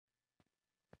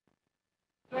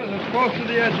As close to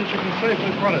the edge as you can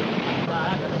safely put it.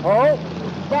 Oh,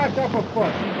 back up a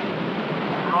foot.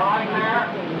 All right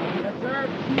there? Yes,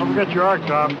 sir. Don't forget your arc,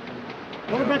 Tom.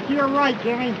 A little bit to your right,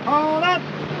 Jimmy. Hold up.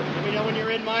 Let me know when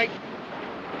you're in, Mike.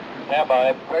 Stand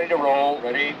by. Ready to roll.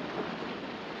 Ready.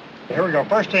 Here we go.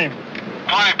 First team.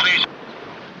 Fire, please.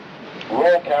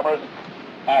 Roll cameras.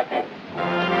 Action.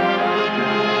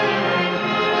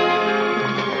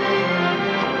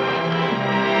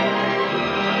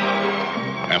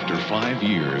 After 5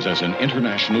 years as an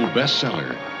international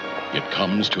bestseller, it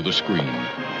comes to the screen.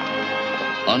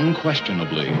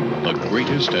 Unquestionably, the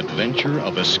greatest adventure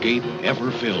of escape ever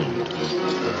filmed.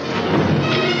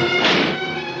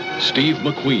 Steve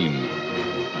McQueen,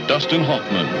 Dustin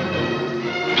Hoffman,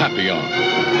 Papillon.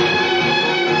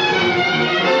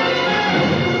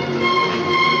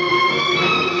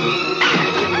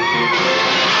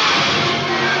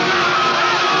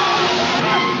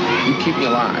 You keep me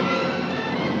alive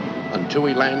until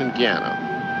we land in Guyana,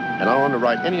 and I'll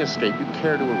underwrite any escape you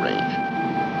care to arrange.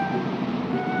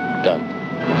 Done.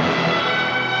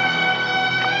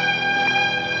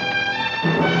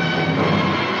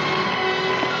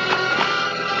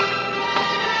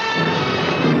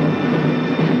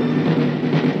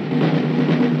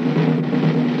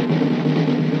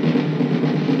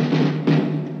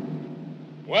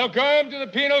 Welcome to the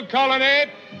penal colony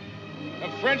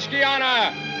of French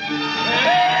Guiana.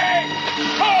 Hey!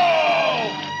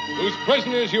 Ho! Whose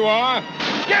prisoners you are.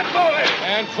 Get moving!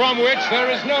 And from which there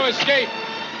is no escape.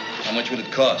 How much will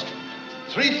it cost?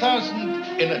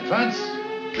 3,000 in advance,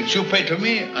 which you pay to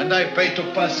me, and I pay to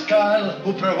Pascal,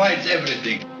 who provides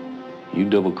everything. You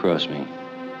double-cross me,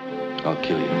 I'll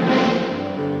kill you.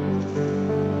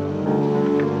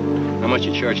 How much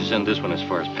you charge to send this one as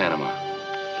far as Panama?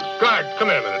 Guard, come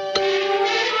here a minute.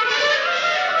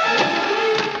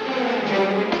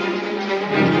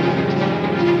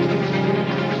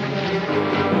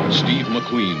 Steve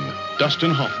McQueen,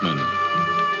 Dustin Hoffman.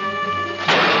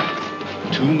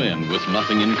 2 men with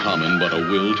nothing in common but a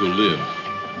will to live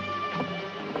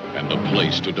and a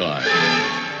place to die.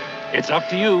 It's up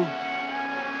to you.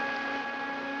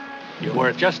 You're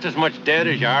worth just as much dead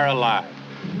as you are alive.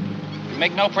 We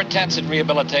make no pretense at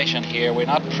rehabilitation here. We're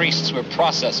not priests, we're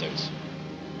processors.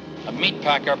 A meat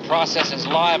packer processes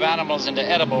live animals into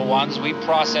edible ones. We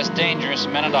process dangerous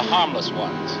men into harmless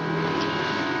ones.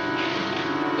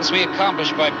 This we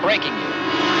accomplish by breaking you.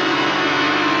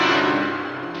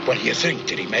 What do you think?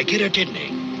 Did he make it or didn't he?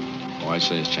 Oh, I'd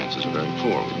say his chances are very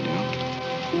poor, wouldn't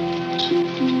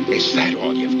you? Is that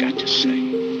all you've got to say?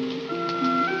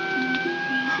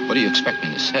 What do you expect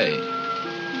me to say?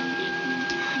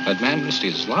 That man risked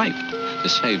his life to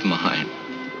save mine.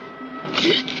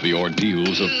 The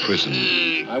ordeals of prison.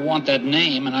 I want that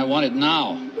name, and I want it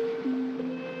now.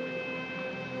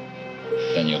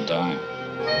 Then you'll die.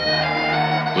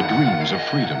 The dreams of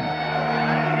freedom.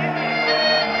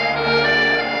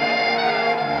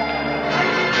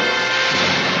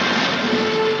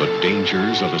 The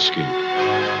dangers of escape.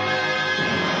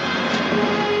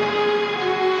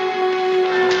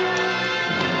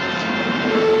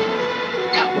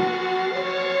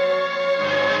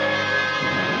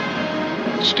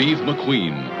 Steve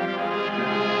McQueen,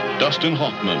 Dustin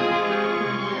Hoffman,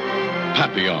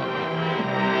 Papillon.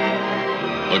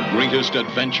 The greatest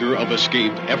adventure of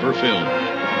escape ever filmed.